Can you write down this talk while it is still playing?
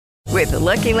With the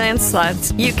Lucky Land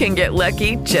Slots, you can get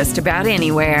lucky just about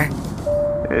anywhere.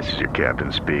 This is your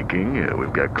captain speaking.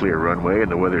 We've got clear runway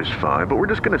and the weather's fine, but we're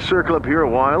just going to circle up here a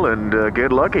while and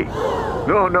get lucky.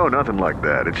 No, nothing like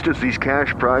that. It's just these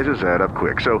cash prizes add up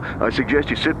quick. So I suggest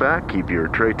you sit back, keep your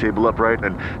tray table upright,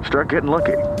 and start getting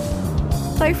lucky.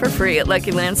 Play for free at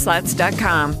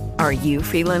LuckyLandSlots.com. Are you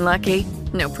feeling lucky?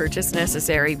 No purchase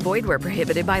necessary. Void where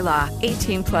prohibited by law.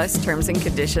 18 plus terms and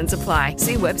conditions apply.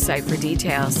 See website for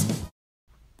details.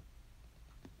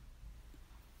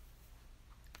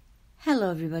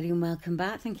 Hello everybody and welcome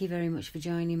back. Thank you very much for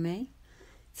joining me.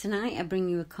 Tonight I bring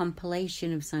you a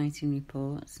compilation of sighting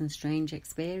reports and strange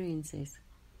experiences.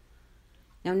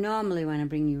 Now normally when I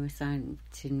bring you a sighting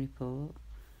report,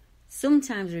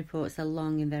 sometimes reports are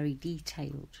long and very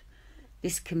detailed.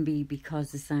 This can be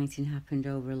because the sighting happened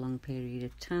over a long period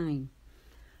of time,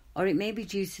 or it may be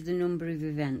due to the number of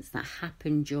events that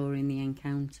happened during the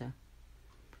encounter.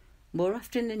 More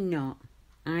often than not,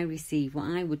 I receive what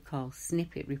I would call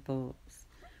snippet reports.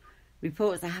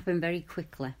 Reports that happen very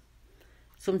quickly,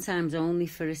 sometimes only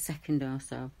for a second or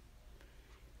so.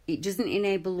 It doesn't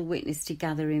enable the witness to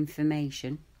gather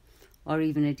information or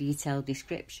even a detailed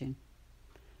description.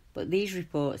 But these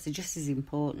reports are just as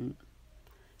important.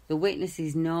 The witness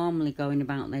is normally going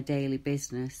about their daily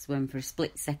business when for a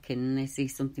split second they see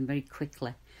something very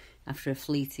quickly after a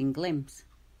fleeting glimpse.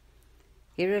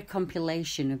 Here are a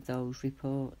compilation of those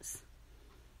reports.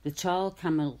 The tall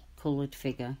camel-coloured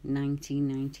figure,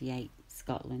 1998,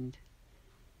 Scotland.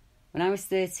 When I was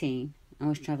 13, I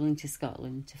was travelling to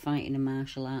Scotland to fight in a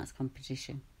martial arts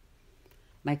competition.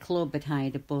 My club had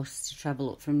hired a bus to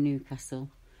travel up from Newcastle,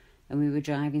 and we were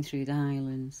driving through the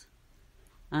Highlands.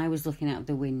 I was looking out of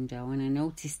the window and I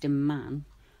noticed a man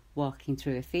walking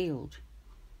through a field.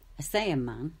 I say a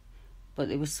man, but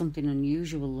there was something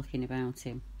unusual looking about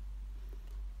him.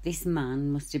 This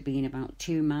man must have been about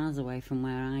 2 miles away from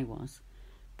where I was,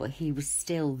 but he was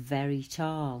still very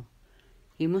tall.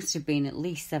 He must have been at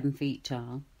least 7 feet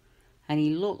tall, and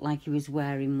he looked like he was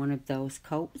wearing one of those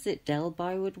coats that Del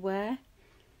Boy would wear,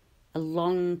 a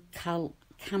long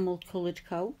camel-coloured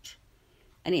coat,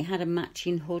 and it had a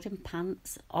matching hood and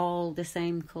pants, all the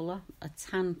same colour, a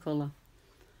tan colour.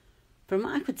 From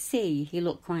what I could see, he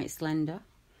looked quite slender.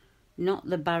 Not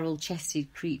the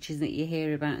barrel-chested creatures that you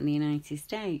hear about in the United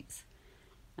States.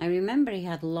 I remember he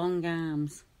had long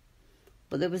arms,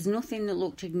 but there was nothing that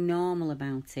looked abnormal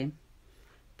about him.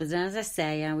 But as I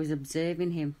say, I was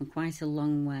observing him from quite a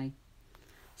long way.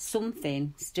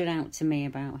 Something stood out to me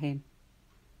about him.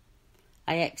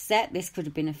 I accept this could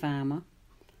have been a farmer,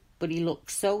 but he looked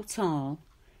so tall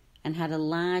and had a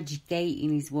large gait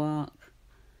in his walk.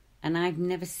 And I've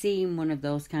never seen one of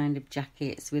those kind of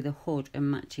jackets with a hood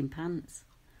and matching pants.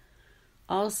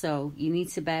 Also, you need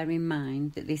to bear in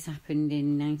mind that this happened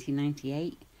in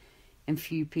 1998 and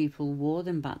few people wore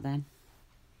them back then.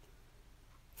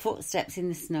 Footsteps in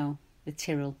the snow, the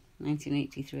Tyrrell,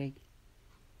 1983.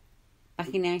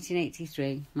 Back in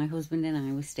 1983, my husband and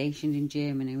I were stationed in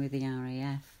Germany with the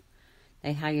RAF.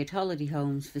 They hired holiday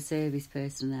homes for service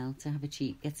personnel to have a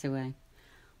cheap getaway.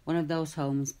 One of those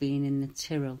homes being in the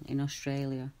Tyrrell in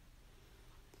Australia.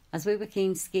 As we were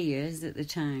keen skiers at the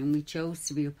time, we chose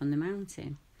to be up on the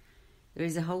mountain. There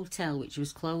is a hotel which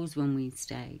was closed when we'd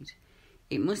stayed.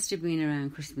 It must have been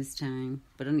around Christmas time,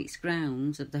 but on its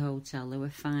grounds of the hotel there were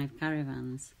 5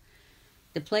 caravans.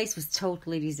 The place was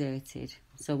totally deserted,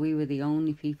 so we were the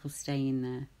only people staying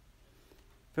there.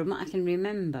 From what I can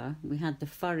remember, we had the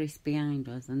forest behind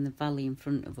us and the valley in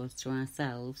front of us to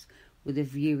ourselves, with a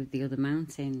view of the other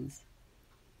mountains.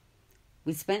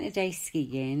 We spent a day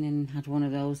skiing and had one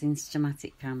of those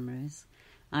Instamatic cameras.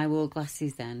 I wore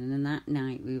glasses then, and that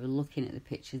night we were looking at the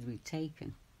pictures we'd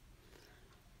taken.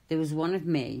 There was one of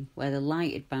me where the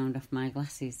light had bound off my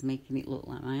glasses, making it look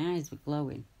like my eyes were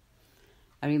glowing.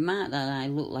 I remarked that I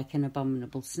looked like an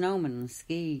abominable snowman on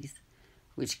skis,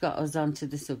 which got us onto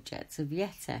the subject of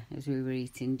Yeti as we were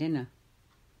eating dinner.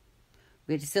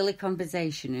 We had a silly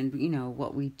conversation and,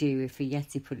 what we'd do if a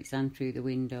Yeti put its hand through the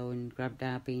window and grabbed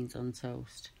our beans on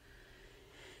toast.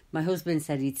 My husband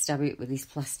said he'd stab it with his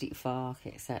plastic fork,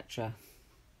 etc.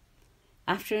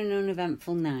 After an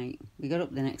uneventful night, we got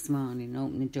up the next morning,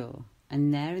 opened the door,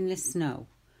 and there in the snow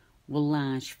were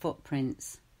large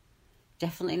footprints.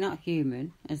 Definitely not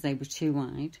human, as they were too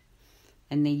wide,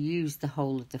 and they used the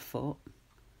whole of the foot.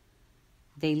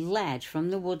 They led from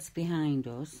the woods behind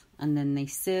us, and then they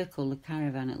circled the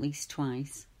caravan at least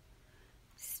twice,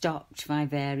 stopped by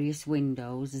various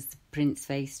windows as the prints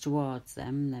faced towards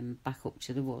them, then back up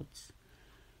to the woods.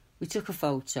 We took a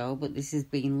photo, but this has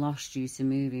been lost due to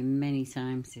moving many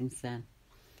times since then.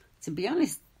 To be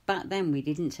honest, back then we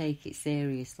didn't take it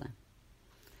seriously.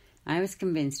 I was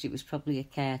convinced it was probably a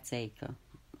caretaker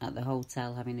at the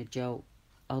hotel having a joke,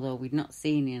 although we'd not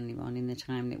seen anyone in the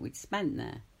time that we'd spent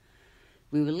there.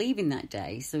 We were leaving that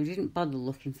day, so we didn't bother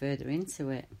looking further into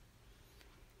it.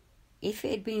 If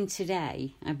it had been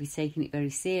today, I'd be taking it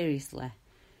very seriously.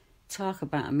 Talk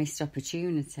about a missed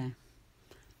opportunity.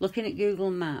 Looking at Google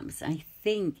Maps, I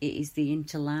think it is the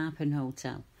Interlaken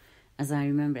Hotel, as I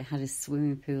remember it had a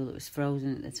swimming pool that was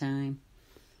frozen at the time,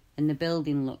 and the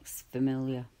building looks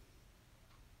familiar.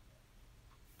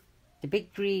 The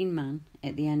Big Green Man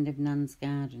at the end of Nan's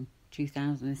Garden,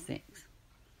 2006.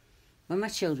 When my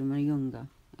children were younger,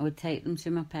 I would take them to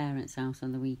my parents' house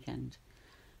on the weekend,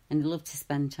 and I loved to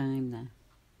spend time there.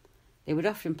 They would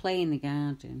often play in the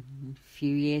garden. A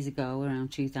few years ago,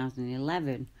 around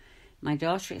 2011, my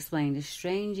daughter explained a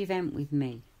strange event with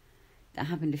me that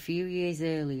happened a few years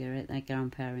earlier at their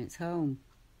grandparents' home.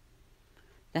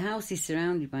 The house is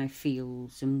surrounded by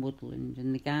fields and woodland,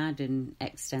 and the garden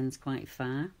extends quite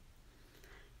far.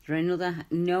 There are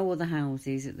no other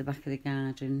houses at the back of the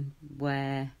garden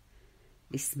where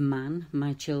this man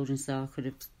my children saw could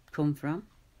have come from.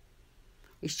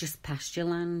 It's just pasture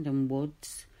land and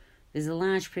woods. There's a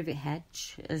large privet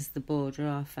hedge as the border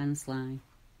or fence line.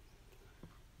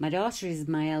 My daughter is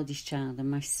my eldest child and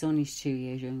my son is 2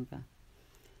 years younger.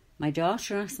 My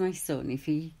daughter asked my son if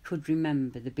he could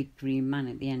remember the big green man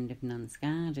at the end of Nan's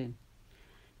garden,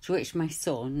 to which my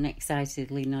son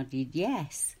excitedly nodded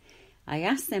yes. I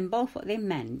asked them both what they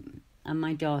meant, and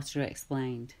my daughter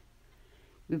explained.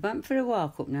 We went for a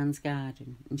walk up Nan's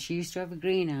garden, and she used to have a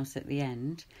greenhouse at the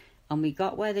end, and we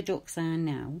got where the ducks are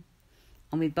now,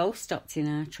 and we both stopped in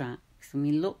our tracks, and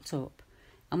we looked up,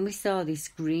 and we saw this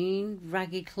green,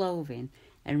 ragged clothing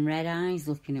and red eyes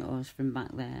looking at us from back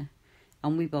there,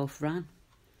 and we both ran.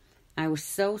 I was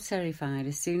so terrified.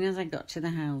 As soon as I got to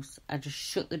the house, I just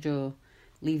shut the door,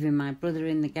 leaving my brother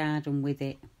in the garden with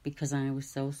it because I was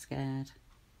so scared.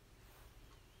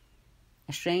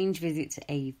 A strange visit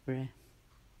to Avebury.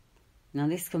 Now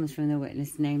this comes from the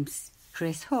witness named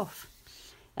Chris Huff.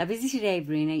 I visited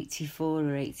Avebury in 84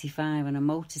 or 85 on a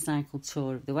motorcycle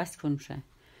tour of the West Country.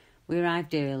 We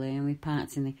arrived early and we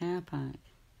parked in the car park.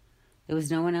 There was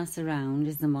no one else around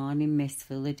as the morning mist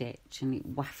filled the ditch and it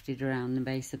wafted around the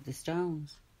base of the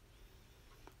stones.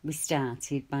 We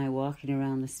started by walking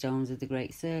around the stones of the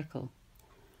Great Circle,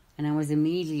 and I was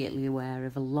immediately aware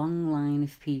of a long line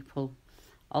of people,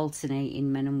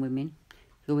 alternating men and women,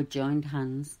 who had joined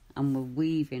hands and were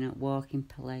weaving at walking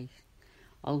pace,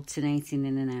 alternating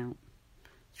in and out,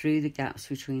 through the gaps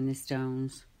between the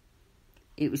stones.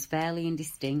 It was fairly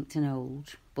indistinct and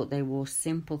old, but they wore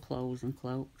simple clothes and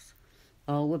cloaks.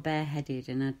 All were bareheaded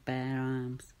and had bare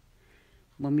arms.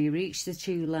 When we reached the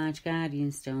two large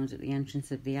guardian stones at the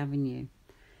entrance of the avenue,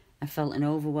 I felt an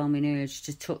overwhelming urge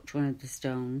to touch one of the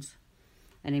stones,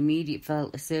 and immediately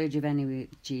felt a surge of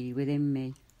energy within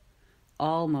me,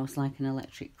 almost like an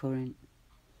electric current.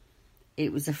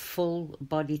 It was a full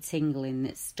body tingling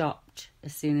that stopped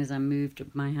as soon as I moved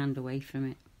my hand away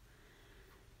from it.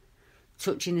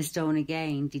 Touching the stone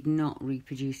again did not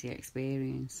reproduce the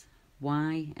experience.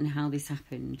 Why and how this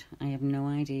happened, I have no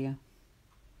idea.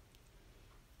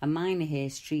 A miner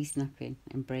hears tree snapping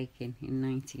and breaking in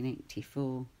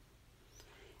 1984.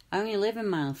 I only live a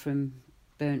mile from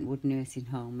Burntwood Nursing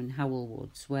Home in Howell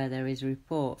Woods, where there is a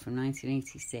report from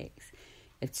 1986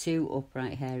 of two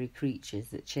upright hairy creatures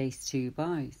that chased two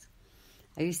boys.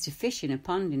 I used to fish in a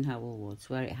pond in Howell Woods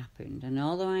where it happened, and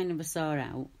although I never saw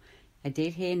out, I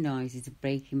did hear noises of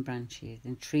breaking branches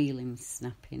and tree limbs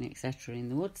snapping, etc. in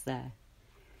the woods there.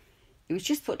 It was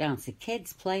just put down to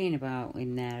kids playing about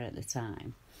in there at the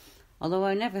time, although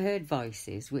I never heard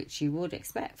voices, which you would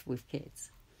expect with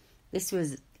kids. This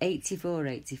was 84,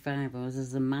 85. I was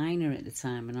as a miner at the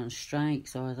time and on strike,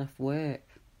 so I was off work.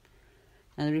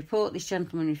 Now, the report this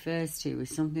gentleman refers to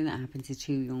is something that happened to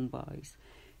two young boys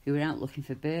who were out looking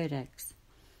for bird eggs.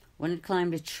 One had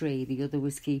climbed a tree, the other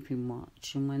was keeping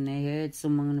watch, and when they heard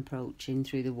someone approaching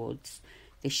through the woods,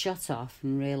 they shot off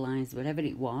and realised whatever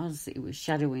it was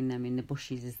shadowing them in the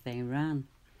bushes as they ran.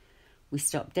 We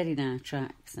stopped dead in our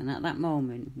tracks, and at that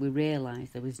moment we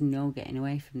realised there was no getting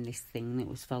away from this thing that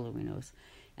was following us,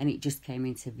 and it just came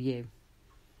into view.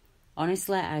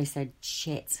 Honestly, I said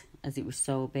shit, as it was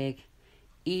so big.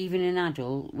 Even an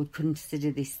adult would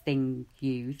consider this thing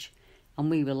huge, and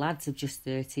we were lads of just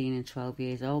 13 and 12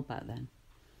 years old back then.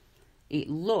 It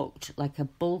looked like a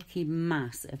bulky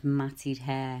mass of matted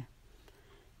hair.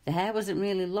 The hair wasn't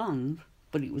really long,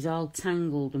 but it was all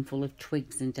tangled and full of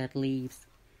twigs and dead leaves.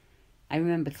 I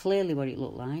remember clearly what it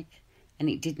looked like, and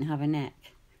it didn't have a neck,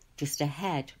 just a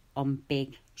head on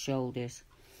big, shoulders,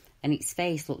 and its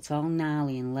face looked all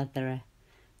gnarly and leathery,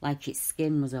 like its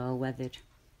skin was all weathered.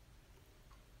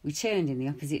 We turned in the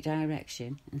opposite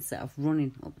direction and set off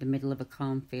running up the middle of a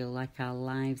cornfield like our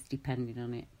lives depended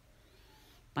on it.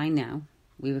 By now,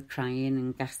 we were crying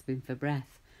and gasping for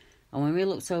breath, and when we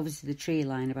looked over to the tree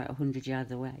line about 100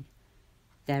 yards away,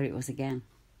 there it was again,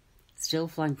 still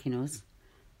flanking us,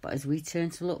 but as we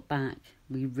turned to look back,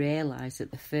 we realised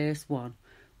that the first one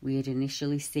we had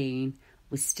initially seen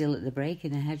was still at the break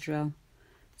in the hedgerow,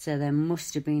 so there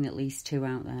must have been at least two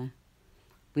out there.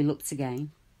 We looked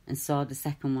again and saw the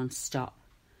second one stop,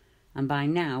 and by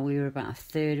now we were about a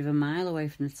third of a mile away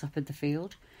from the top of the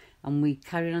field, and we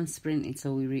carried on sprinting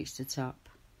till we reached the top.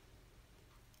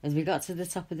 As we got to the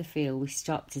top of the field, we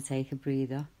stopped to take a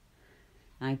breather.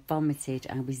 I vomited.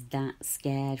 I was that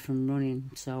scared from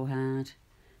running so hard.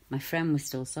 My friend was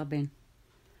still sobbing.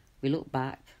 We looked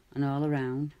back and all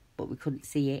around, but we couldn't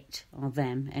see it or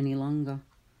them any longer.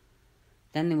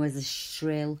 Then there was a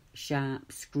shrill,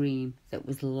 sharp scream that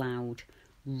was loud,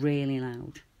 really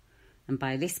loud. And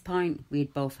by this point, we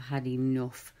had both had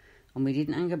enough, and we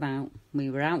didn't hang about. We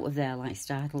were out of there like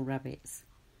startled rabbits.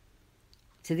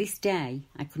 To this day,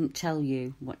 I couldn't tell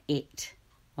you what it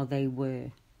or they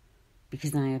were,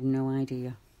 because I have no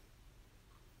idea.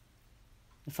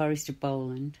 The forest of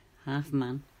Bowland, half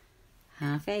man,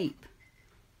 half ape.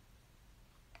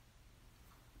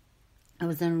 I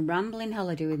was on a rambling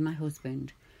holiday with my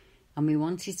husband, and we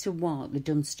wanted to walk the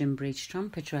Dunstan Bridge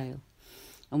Tramper Trail,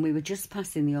 and we were just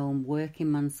passing the old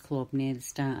working man's club near the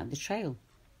start of the trail,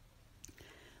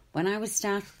 when I was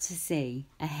startled to see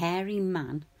a hairy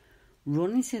man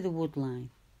run into the wood line.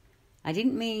 I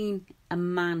didn't mean a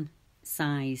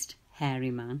man-sized hairy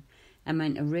man. I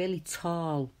meant a really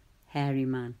tall hairy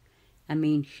man. I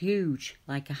mean huge,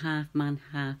 like a half-man,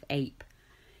 half-ape.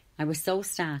 I was so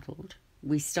startled,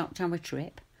 we stopped our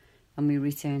trip and we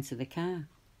returned to the car.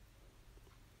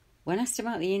 When asked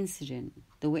about the incident,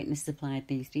 the witness supplied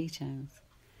these details.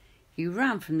 He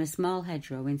ran from the small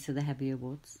hedgerow into the heavier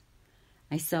woods.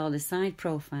 I saw the side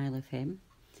profile of him.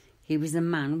 He was a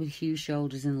man with huge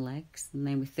shoulders and legs, and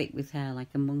they were thick with hair like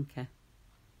a monkey.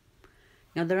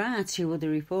 Now, there are two other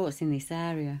reports in this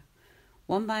area.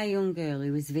 One by a young girl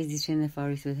who was visiting the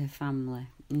forest with her family,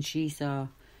 and she saw,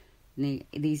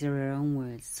 these are her own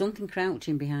words, something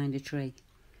crouching behind a tree.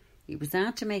 It was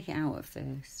hard to make it out at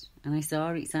first, and I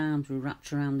saw its arms were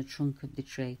wrapped around the trunk of the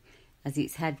tree as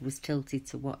its head was tilted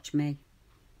to watch me.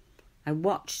 It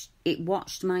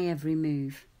watched my every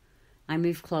move. I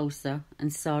moved closer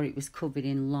and saw it was covered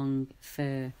in long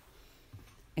fur.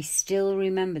 I still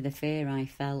remember the fear I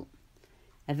felt.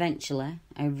 Eventually,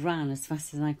 I ran as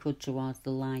fast as I could towards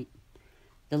the light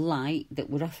that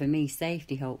would offer me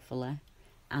safety, hopefully,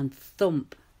 and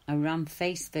thump, I ran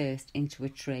face first into a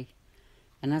tree.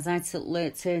 And as I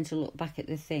turned to look back at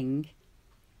the thing,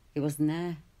 it wasn't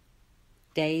there.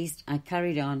 Dazed, I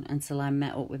carried on until I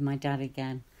met up with my dad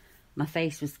again. My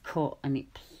face was cut and it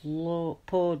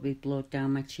poured with blood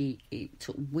down my cheek. It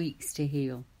took weeks to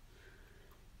heal.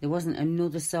 There wasn't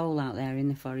another soul out there in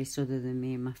the forest other than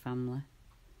me and my family.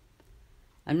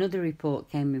 Another report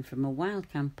came in from a wild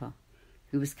camper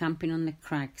who was camping on the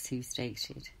crags, who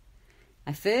stated,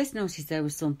 I first noticed there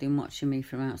was something watching me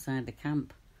from outside the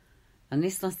camp, and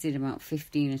this lasted about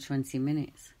 15 or 20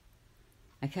 minutes.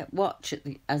 I kept watch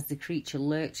as the creature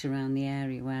lurked around the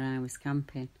area where I was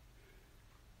camping.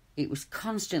 It was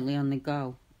constantly on the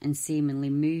go and seemingly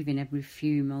moving every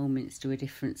few moments to a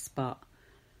different spot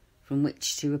from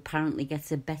which to apparently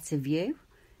get a better view,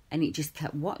 and it just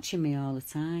kept watching me all the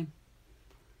time.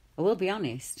 I will be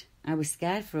honest, I was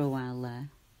scared for a while there.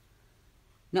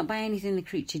 Not by anything the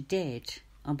creature did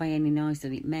or by any noise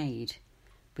that it made,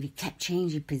 but it kept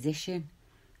changing position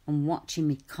and watching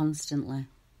me constantly.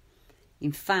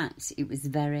 In fact, it was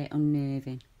very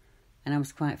unnerving, and I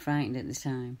was quite frightened at the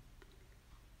time.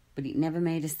 But it never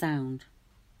made a sound,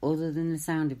 other than the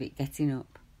sound of it getting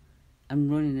up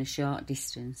and running a short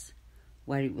distance,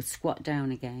 where it would squat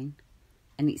down again,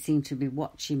 and it seemed to be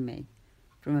watching me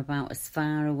from about as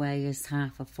far away as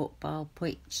half a football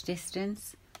pitch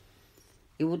distance.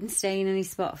 It wouldn't stay in any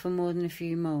spot for more than a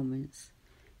few moments,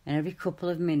 and every couple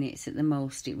of minutes at the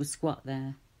most it would squat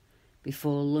there,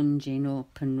 before lunging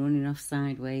up and running off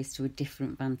sideways to a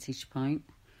different vantage point,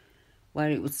 where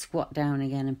it would squat down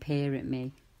again and peer at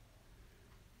me.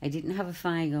 I didn't have a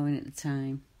fire going at the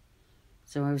time,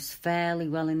 so I was fairly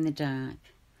well in the dark,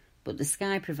 but the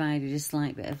sky provided a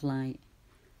slight bit of light,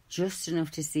 just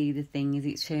enough to see the thing as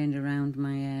it turned around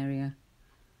my area.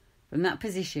 From that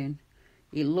position,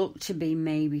 it looked to be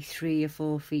maybe 3 or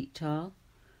 4 feet tall,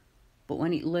 but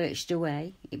when it lurched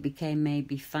away, it became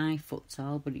maybe 5 foot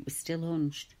tall, but it was still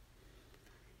hunched.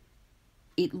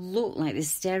 It looked like the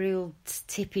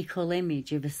stereotypical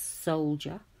image of a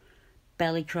soldier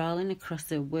belly crawling across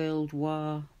a World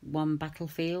War I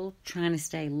battlefield, trying to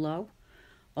stay low,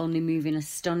 only moving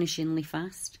astonishingly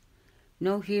fast.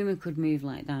 No human could move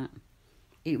like that.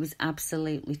 It was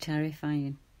absolutely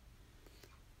terrifying.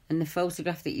 And the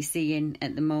photograph that you're seeing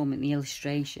at the moment, the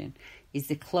illustration, is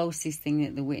the closest thing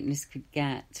that the witness could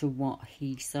get to what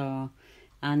he saw.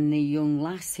 And the young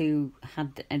lass who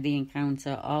had the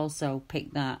encounter also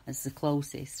picked that as the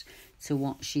closest to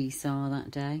what she saw that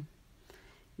day.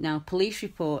 Now, police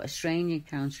report a strange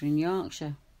encounter in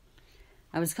Yorkshire.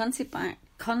 I was contacted by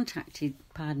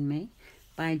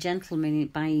a gentleman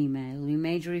by email who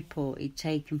made a report he'd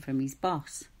taken from his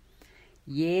boss.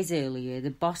 Years earlier,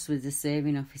 the boss was a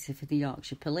serving officer for the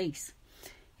Yorkshire Police,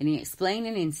 and he explained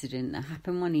an incident that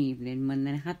happened one evening when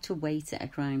they had to wait at a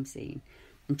crime scene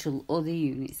until other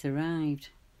units arrived.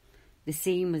 The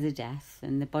scene was a death,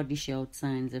 and the body showed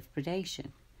signs of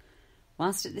predation.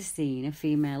 Whilst at the scene, a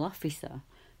female officer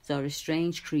saw a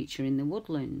strange creature in the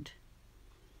woodland.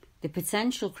 The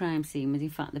potential crime scene was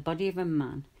in fact the body of a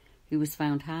man who was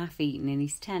found half-eaten in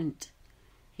his tent.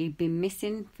 He'd been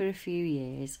missing for a few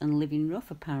years and living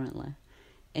rough apparently,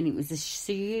 and it was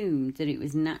assumed that it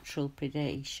was natural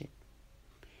predation.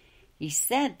 He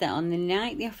said that on the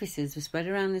night the officers were spread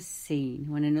around the scene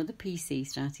when another PC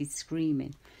started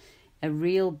screaming. A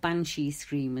real banshee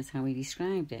scream was how he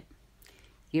described it.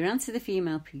 He ran to the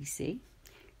female PC,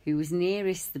 who was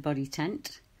nearest the body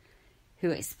tent,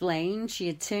 who explained she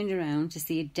had turned around to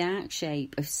see a dark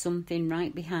shape of something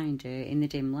right behind her in the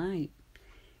dim light.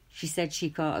 She said she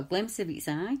caught a glimpse of its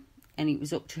eye, and it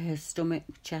was up to her stomach,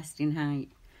 chest in height.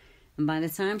 And by the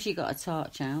time she got a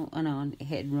torch out and on, it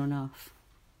had run off.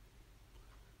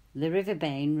 The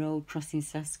Riverbank Road crossing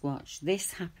Sasquatch.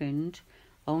 This happened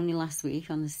only last week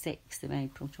on the 6th of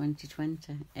April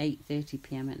 2020,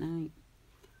 8:30pm at night.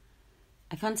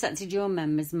 I contacted your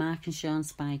members, Mark and Sean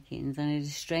Spikins, and I had a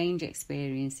strange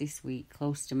experience this week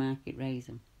close to Market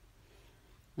Rasen.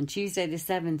 On Tuesday the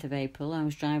 7th of April, I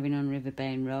was driving on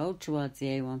Riverbank Road towards the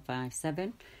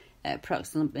A157 at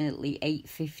approximately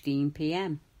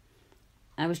 8:15pm.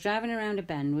 I was driving around a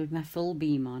bend with my full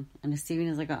beam on, and as soon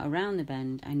as I got around the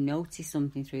bend, I noticed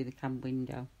something through the cab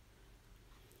window.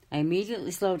 I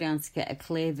immediately slowed down to get a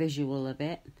clear visual of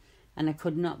it, and I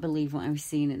could not believe what I was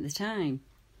seeing at the time.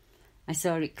 I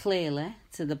saw it clearly,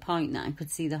 to the point that I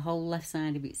could see the whole left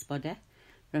side of its body,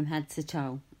 from head to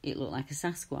toe. It looked like a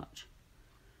Sasquatch.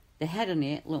 The head on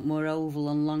it looked more oval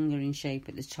and longer in shape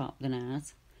at the top than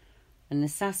ours, and the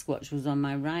Sasquatch was on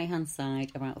my right-hand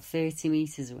side, about 30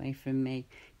 metres away from me,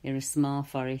 near a small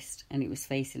forest, and it was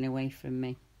facing away from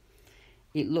me.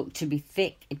 It looked to be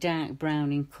thick, dark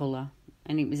brown in colour,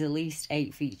 and it was at least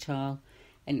 8 feet tall,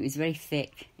 and it was very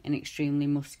thick and extremely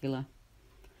muscular.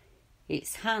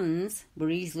 Its hands were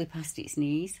easily past its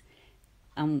knees,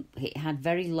 and it had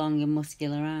very long and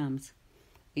muscular arms.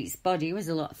 Its body was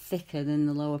a lot thicker than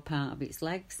the lower part of its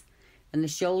legs, and the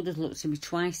shoulders looked to be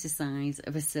twice the size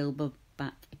of a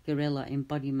silverback gorilla in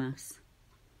body mass.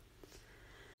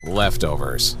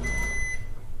 Leftovers.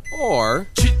 Or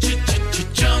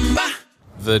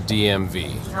the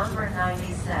DMV. Number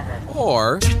 97.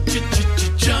 Or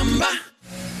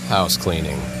house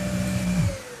cleaning.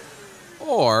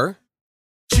 Or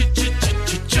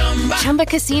Chumba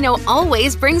Casino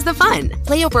always brings the fun.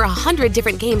 Play over 100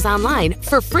 different games online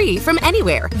for free from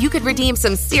anywhere. You could redeem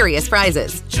some serious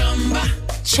prizes.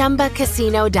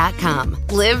 ChumbaCasino.com.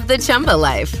 Live the Chumba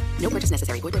life. No purchase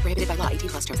necessary. Void where prohibited by law.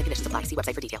 18+ terms and conditions apply. See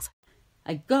website for details.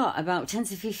 I got about 10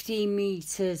 to 15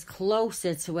 metres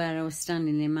closer to where I was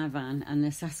standing in my van, and the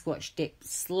Sasquatch dipped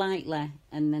slightly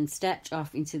and then stepped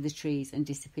off into the trees and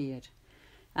disappeared.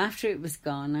 After it was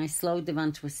gone, I slowed the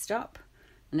van to a stop,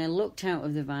 and I looked out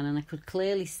of the van, and I could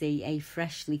clearly see a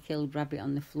freshly killed rabbit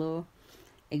on the floor,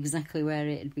 exactly where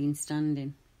it had been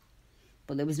standing.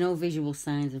 But there was no visual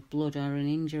signs of blood or an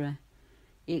injury.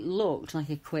 It looked like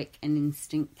a quick and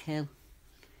instant kill.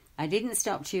 I didn't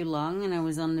stop too long, and I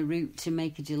was on the route to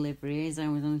make a delivery as I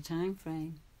was on a time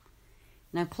frame.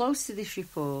 Now, close to this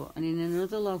report, and in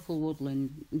another local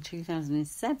woodland in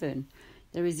 2007,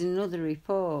 there is another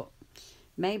report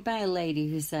made by a lady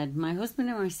who said, "My husband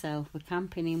and myself were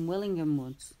camping in Willingham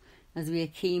Woods as we are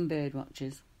keen bird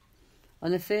watchers.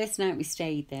 On the first night we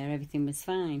stayed there, everything was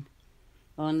fine.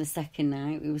 On the second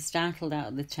night, we were startled out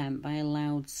of the tent by a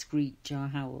loud screech or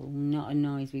howl, not a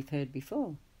noise we've heard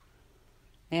before.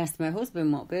 I asked my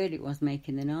husband what bird it was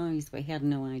making the noise, but he had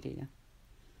no idea.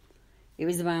 It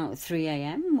was about 3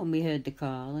 a.m. when we heard the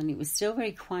call, and it was still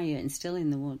very quiet and still in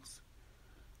the woods.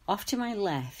 Off to my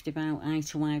left, about eye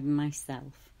to eye with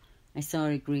myself, I saw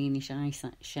a greenish eye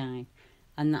shine,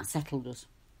 and that settled us.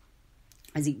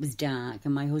 As it was dark,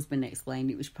 and my husband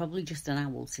explained it was probably just an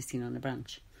owl sitting on a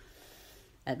branch.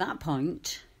 At that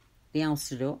point, the owl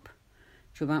stood up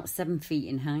to about 7 feet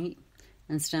in height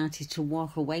and started to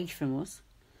walk away from us.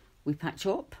 We packed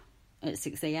up at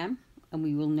 6 a.m. and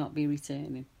we will not be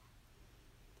returning.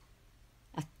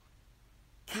 A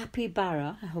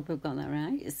capybara, I hope I've got that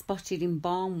right, is spotted in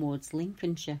Barnwoods,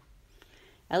 Lincolnshire.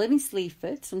 I live in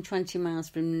Sleaford, some 20 miles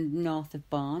from north of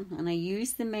Barn, and I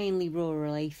use the mainly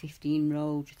rural A15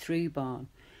 road through Barn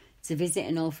to visit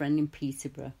an old friend in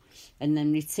Peterborough and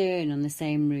then return on the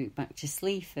same route back to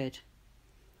Sleaford.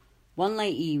 One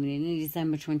late evening in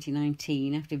December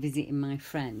 2019, after visiting my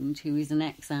friend, who is an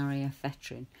ex-RAF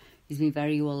veteran, who's been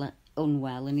very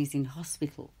unwell and is in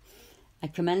hospital, I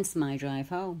commenced my drive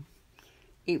home.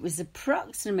 It was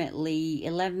approximately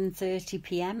 11:30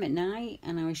 p.m. at night,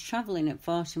 and I was travelling at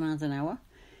 40 miles an hour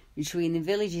between the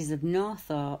villages of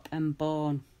Northorpe and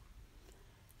Bourne.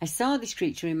 I saw this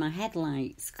creature in my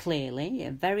headlights clearly, a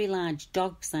very large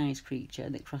dog-sized creature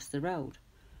that crossed the road.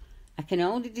 I can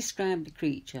only describe the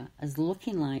creature as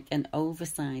looking like an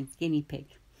oversized guinea pig,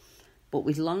 but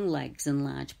with long legs and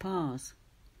large paws.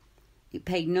 It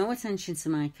paid no attention to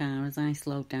my car as I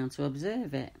slowed down to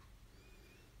observe it.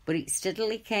 But it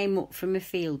steadily came up from a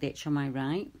field ditch on my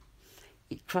right.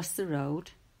 It crossed the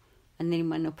road and then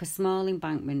went up a small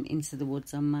embankment into the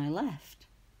woods on my left.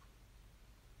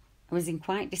 I was in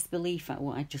quite disbelief at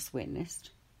what I'd just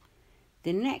witnessed.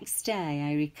 The next day,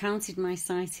 I recounted my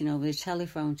sighting over the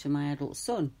telephone to my adult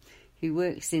son, who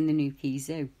works in the Newquay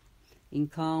Zoo in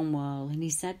Cornwall, and he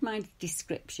said my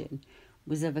description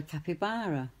was of a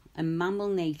capybara, a mammal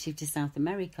native to South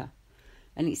America,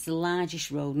 and it's the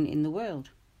largest rodent in the world.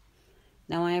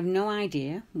 Now, I have no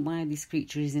idea why this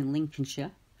creature is in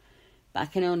Lincolnshire, but I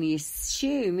can only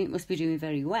assume it must be doing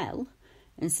very well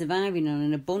and surviving on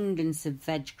an abundance of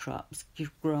veg crops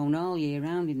grown all year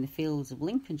round in the fields of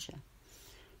Lincolnshire.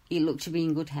 It looked to be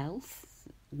in good health,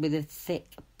 with a thick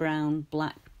brown,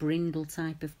 black, brindle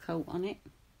type of coat on it.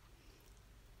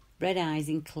 Red eyes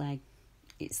in clay.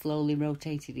 It slowly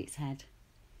rotated its head.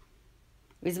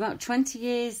 It was about 20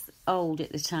 years old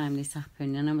at the time this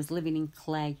happened, and I was living in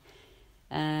Clay,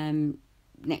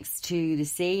 next to the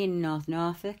sea in North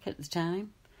Norfolk at the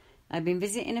time. I'd been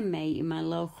visiting a mate in my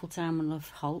local town of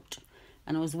Holt,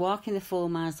 and I was walking the 4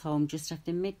 miles home just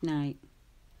after midnight.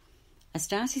 I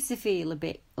started to feel a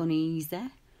bit uneasy,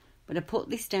 but I put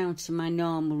this down to my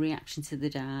normal reaction to the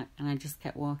dark, and I just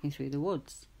kept walking through the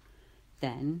woods.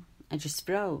 Then I just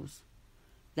froze.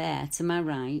 There, to my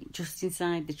right, just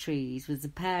inside the trees, was a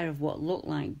pair of what looked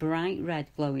like bright red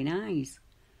glowing eyes.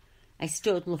 I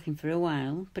stood looking for a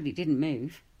while, but it didn't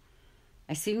move.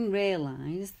 I soon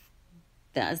realised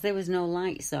that as there was no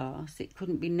light source, it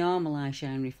couldn't be normal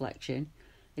eye-shine reflection.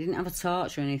 I didn't have a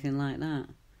torch or anything like that.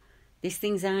 This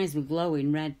thing's eyes were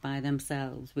glowing red by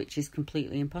themselves, which is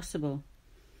completely impossible.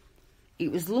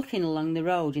 It was looking along the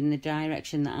road in the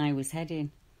direction that I was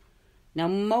heading. Now,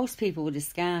 most people would have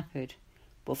scarpered,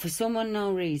 but for some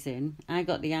unknown reason, I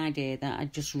got the idea that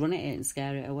I'd just run at it and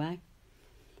scare it away.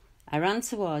 I ran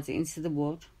towards it into the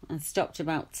wood and stopped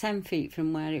about 10 feet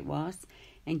from where it was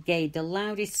and gave the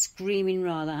loudest screaming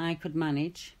roar that I could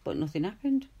manage, but nothing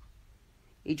happened.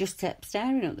 It just kept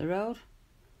staring up the road.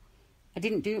 I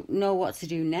didn't know what to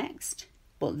do next,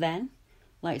 but then,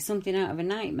 like something out of a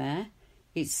nightmare,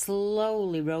 it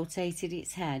slowly rotated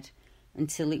its head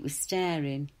until it was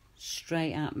staring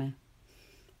straight at me.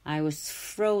 I was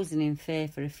frozen in fear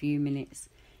for a few minutes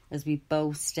as we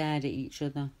both stared at each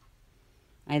other.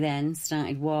 I then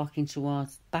started walking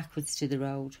backwards to the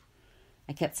road.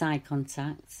 I kept eye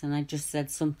contact and I just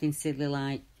said something silly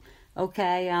like,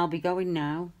 "Okay, I'll be going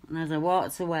now." And as I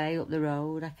walked away up the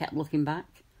road, I kept looking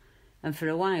back. And for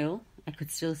a while, I could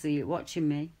still see it watching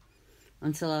me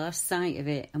until I lost sight of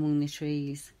it among the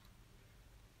trees.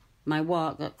 My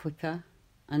walk got quicker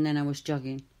and then I was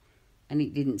jogging. And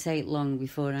it didn't take long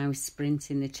before I was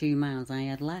sprinting the 2 miles I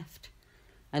had left.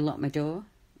 I locked my door,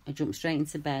 I jumped straight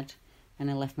into bed,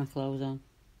 and I left my clothes on.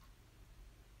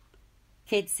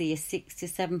 Kids see a 6 to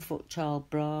 7 foot tall,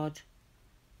 broad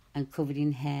and covered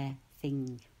in hair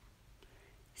thing.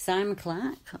 Simon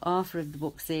Clarke, author of the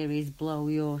book series Blow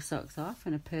Your Socks Off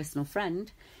and a personal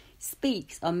friend,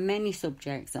 speaks on many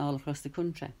subjects all across the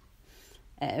country.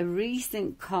 At a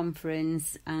recent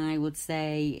conference, I would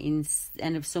say in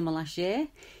end of summer last year,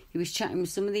 he was chatting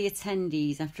with some of the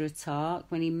attendees after a talk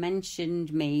when he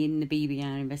mentioned me in the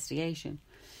BBR investigation.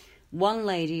 One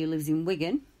lady who lives in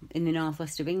Wigan, in the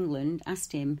northwest of England,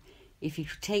 asked him if he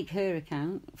could take her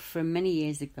account from many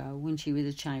years ago when she was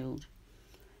a child.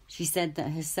 She said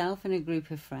that herself and a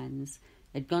group of friends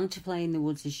had gone to play in the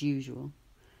woods as usual.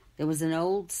 There was an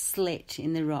old slit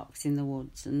in the rocks in the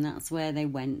woods, and that's where they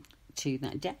went to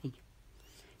that day.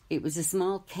 It was a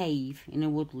small cave in a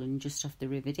woodland just off the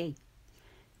River Dee.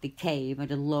 The cave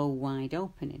had a low, wide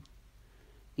opening.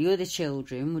 The other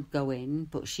children would go in,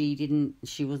 but she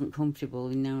wasn't comfortable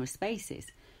in narrow spaces,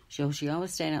 so she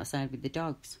always stayed outside with the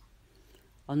dogs.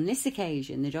 On this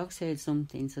occasion, the dogs heard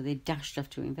something, so they dashed off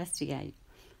to investigate.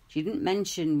 She didn't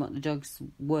mention what the dogs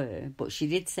were, but she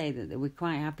did say that they were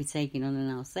quite happy taking on an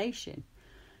Alsatian.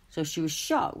 So she was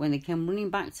shocked when they came running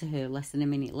back to her less than a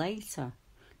minute later.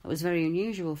 That was very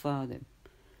unusual for them.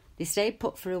 They stayed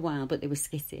put for a while, but they were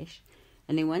skittish,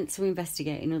 and they went to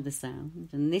investigate another sound,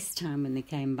 and this time when they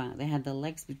came back, they had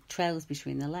trails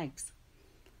between their legs.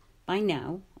 By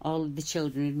now, all of the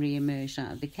children had re-emerged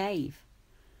out of the cave.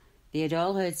 They had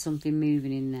all heard something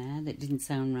moving in there that didn't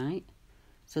sound right,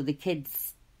 so the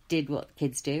kids did what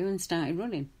kids do and started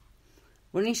running.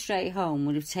 Running straight home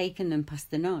would have taken them past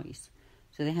the noise,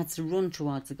 so they had to run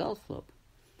towards the golf club.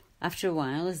 After a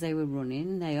while, as they were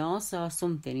running, they all saw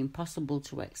something impossible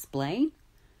to explain,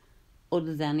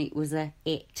 other than it was a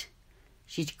it.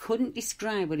 She couldn't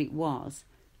describe what it was,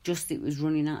 just it was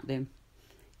running at them.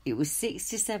 It was 6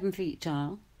 to 7 feet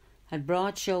tall, had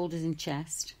broad shoulders and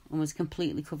chest, and was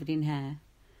completely covered in hair.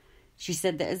 She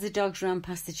said that as the dogs ran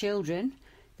past the children,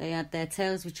 they had their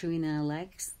tails between their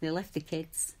legs. They left the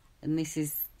kids, and this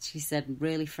is, she said,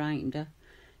 really frightened her.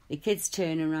 The kids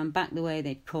turned and ran back the way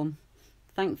they'd come.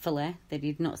 Thankfully, they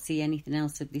did not see anything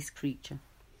else of this creature.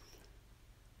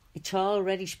 A tall,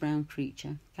 reddish-brown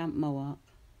creature, Camp Mohawk,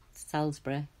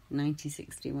 Salisbury,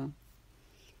 1961.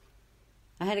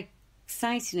 I had a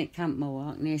sighting at Camp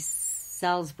Mohawk near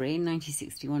Salisbury in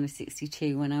 1961 or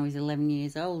 62 when I was 11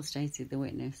 years old, stated the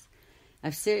witness.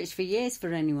 I've searched for years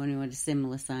for anyone who had a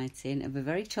similar sighting of a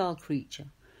very tall creature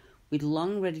with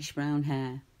long reddish-brown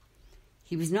hair.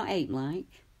 He was not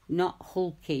ape-like, not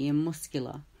hulky and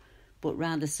muscular, but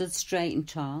rather stood straight and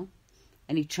tall,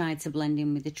 and he tried to blend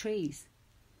in with the trees.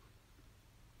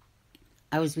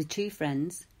 I was with 2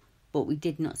 friends, but we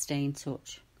did not stay in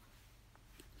touch.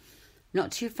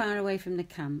 Not too far away from the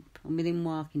camp, and within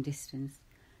walking distance,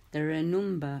 there are a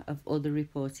number of other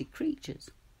reported creatures.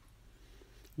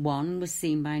 One was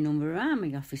seen by a number of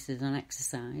army officers on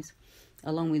exercise,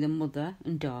 along with a mother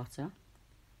and daughter,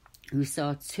 who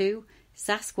saw 2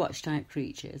 Sasquatch-type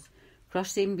creatures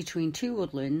crossing between 2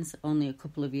 woodlands only a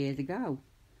couple of years ago.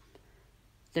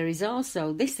 There is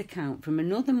also this account from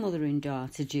another mother and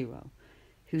daughter duo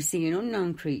who see an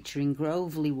unknown creature in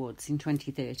Groveley Woods in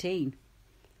 2013.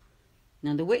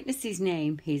 Now, the witness's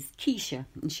name is Keisha,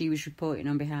 and she was reporting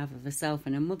on behalf of herself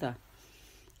and her mother.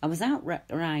 I was out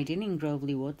riding in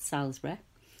Groveley Woods, Salisbury.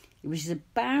 It was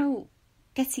about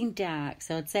getting dark,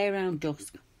 so I'd say around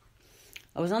dusk.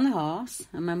 I was on the horse,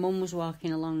 and my mum was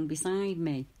walking along beside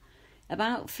me.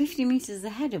 About 50 metres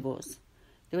ahead of us,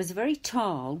 there was a very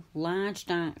tall, large,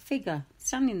 dark figure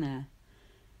standing there.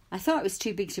 I thought it was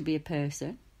too big to be a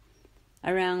person,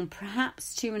 around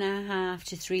perhaps 2.5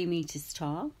 to 3 metres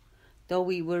tall, though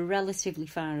we were relatively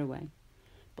far away.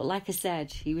 But like I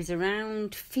said, he was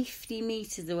around 50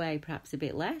 metres away, perhaps a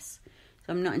bit less,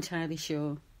 so I'm not entirely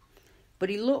sure. But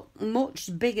he looked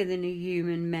much bigger than a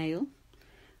human male,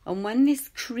 and when this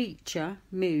creature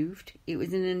moved, it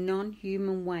was in a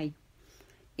non-human way.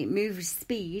 It moved with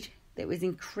speed that was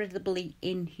incredibly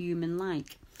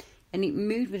inhuman-like, and it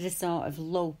moved with a sort of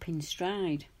loping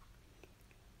stride.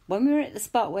 When we were at the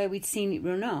spot where we'd seen it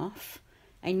run off,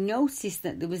 I noticed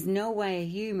that there was no way a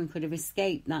human could have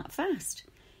escaped that fast,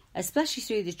 especially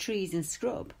through the trees and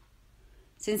scrub,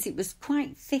 since it was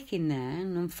quite thick in there,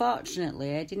 and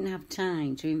unfortunately I didn't have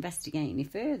time to investigate any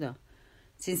further,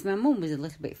 since my mum was a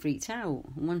little bit freaked out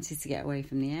and wanted to get away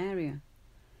from the area.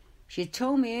 She had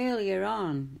told me earlier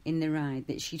on in the ride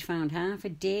that she'd found half a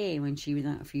deer when she was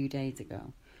out a few days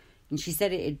ago, and she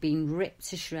said it had been ripped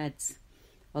to shreds,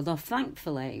 although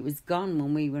thankfully it was gone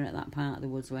when we were at that part of the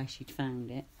woods where she'd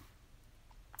found it.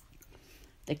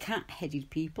 The cat-headed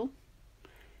people.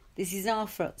 This is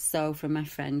also from my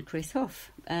friend Chris Huff,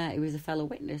 who was a fellow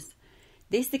witness.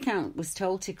 This account was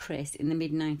told to Chris in the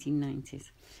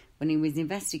mid-1990s when he was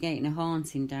investigating a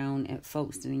haunting down at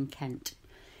Folkestone in Kent.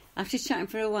 After chatting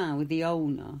for a while with the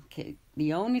owner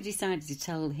decided to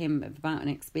tell him about an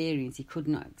experience he could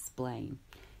not explain.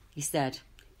 He said,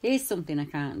 "Here's something I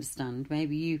can't understand,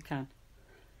 maybe you can."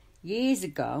 Years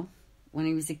ago, when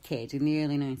he was a kid in the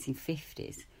early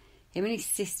 1950s, Him and his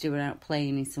sister were out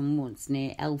playing in some woods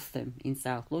near Eltham in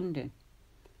South London.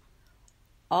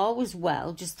 All was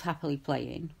well, just happily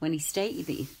playing, when he stated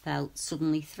that he felt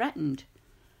suddenly threatened.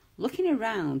 Looking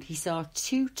around, he saw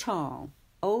 2 tall,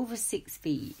 over 6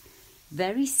 feet,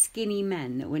 very skinny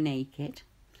men that were naked,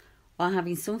 or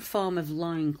having some form of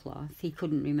loincloth he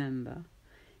couldn't remember.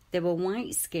 They were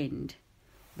white-skinned,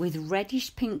 with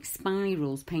reddish-pink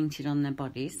spirals painted on their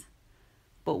bodies,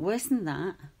 but worse than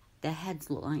that, their heads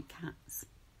looked like cats.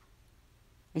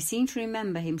 I seem to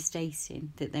remember him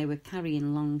stating that they were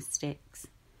carrying long sticks.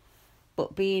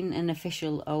 But being an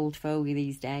official old fogey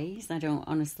these days, I don't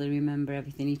honestly remember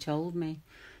everything he told me,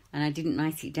 and I didn't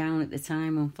write it down at the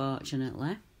time,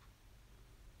 unfortunately.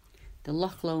 The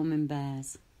Loch Lomond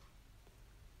bears.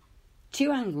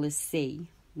 2 anglers see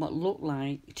what looked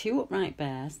like 2 upright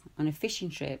bears on a fishing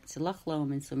trip to Loch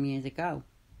Lomond some years ago.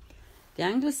 The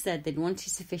anglers said they'd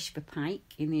wanted to fish for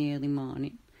pike in the early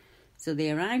morning, so they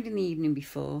arrived in the evening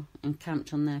before and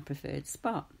camped on their preferred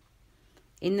spot.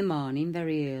 In the morning,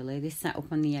 very early, they sat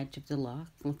up on the edge of the loch,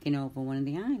 looking over one of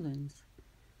the islands.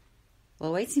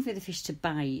 While waiting for the fish to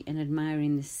bite and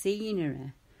admiring the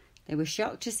scenery, they were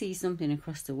shocked to see something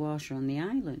across the water on the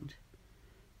island.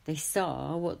 They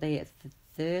saw what they at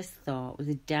first thought was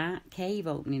a dark cave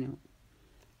opening up.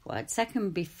 What had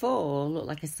second before looked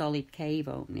like a solid cave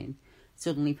opening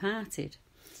suddenly parted,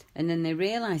 and then they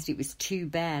realised it was 2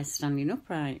 bears standing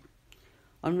upright.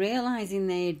 On realising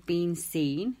they had been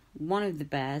seen, one of the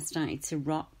bears started to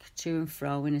rock to and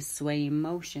fro in a swaying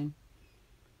motion.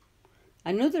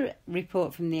 Another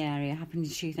report from the area happened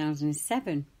in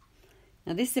 2007.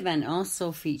 Now, this event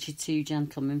also featured 2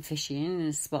 gentlemen fishing in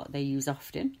a spot they use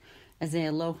often, as they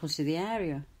are local to the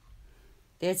area.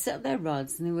 They had set up their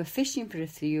rods and they were fishing for a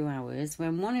few hours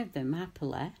when one of them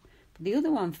happily, but the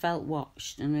other one felt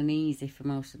watched and uneasy for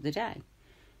most of the day.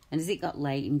 And as it got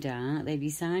late and dark, they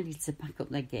decided to pack up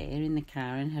their gear in the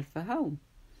car and head for home.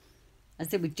 As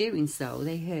they were doing so,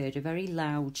 they heard a very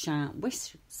loud, sharp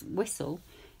whistle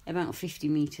about 50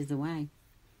 metres away.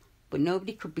 But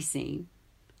nobody could be seen.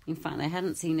 In fact, they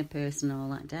hadn't seen a person all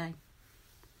that day.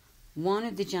 One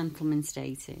of the gentlemen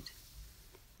stated,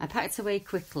 "I packed away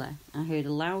quickly. I heard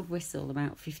a loud whistle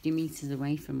about 50 metres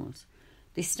away from us.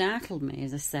 This startled me,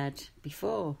 as I said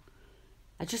before.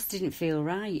 I just didn't feel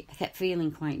right. I kept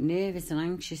feeling quite nervous and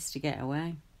anxious to get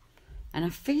away. And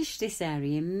I've fished this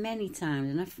area many times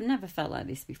and I've never felt like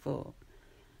this before.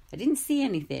 I didn't see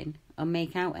anything or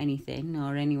make out anything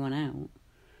or anyone out.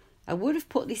 I would have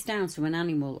put this down to an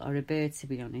animal or a bird, to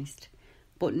be honest.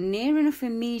 But near enough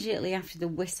immediately after the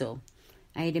whistle,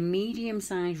 I had a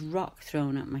medium-sized rock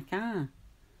thrown at my car.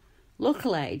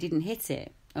 Luckily, it didn't hit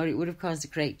it, or it would have caused a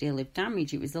great deal of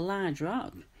damage. It was a large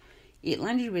rock. It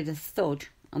landed with a thud,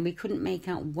 and we couldn't make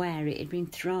out where it had been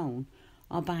thrown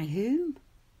or by whom.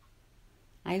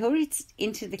 I hurried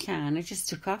into the car and I just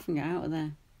took off and got out of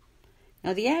there.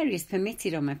 Now, the area is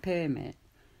permitted on my permit,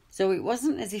 so it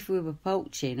wasn't as if we were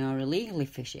poaching or illegally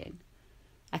fishing.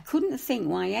 I couldn't think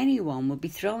why anyone would be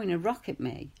throwing a rock at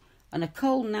me on a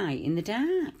cold night in the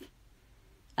dark.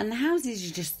 And the houses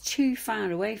are just too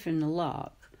far away from the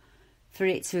loch for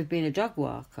it to have been a dog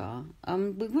walker,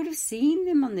 and we would have seen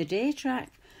them on the day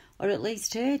track, or at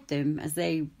least heard them, as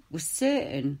they were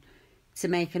certain to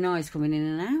make a noise coming in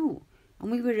and out. And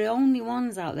we were the only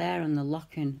ones out there on the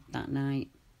lochen that night.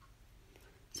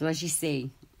 So as you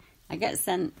see, I get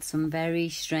sent some very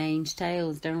strange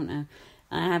tales, don't I?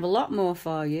 I have a lot more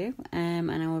for you,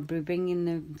 and I will be bringing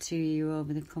them to you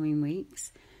over the coming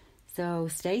weeks. So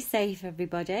stay safe,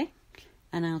 everybody,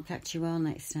 and I'll catch you all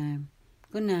next time.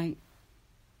 Good night.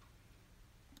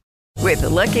 With the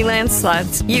Lucky Land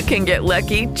Slots, you can get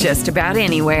lucky just about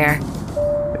anywhere.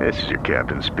 This is your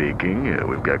captain speaking.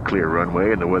 We've got clear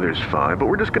runway and the weather's fine, but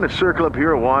we're just going to circle up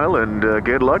here a while and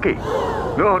get lucky.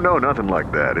 No, nothing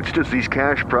like that. It's just these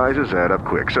cash prizes add up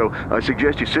quick. So I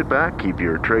suggest you sit back, keep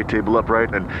your tray table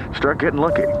upright, and start getting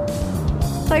lucky.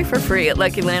 Play for free at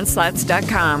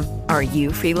LuckyLandSlots.com. Are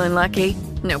you feeling lucky?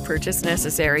 No purchase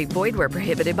necessary. Void where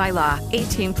prohibited by law.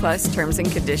 18+ terms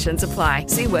and conditions apply.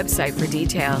 See website for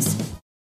details.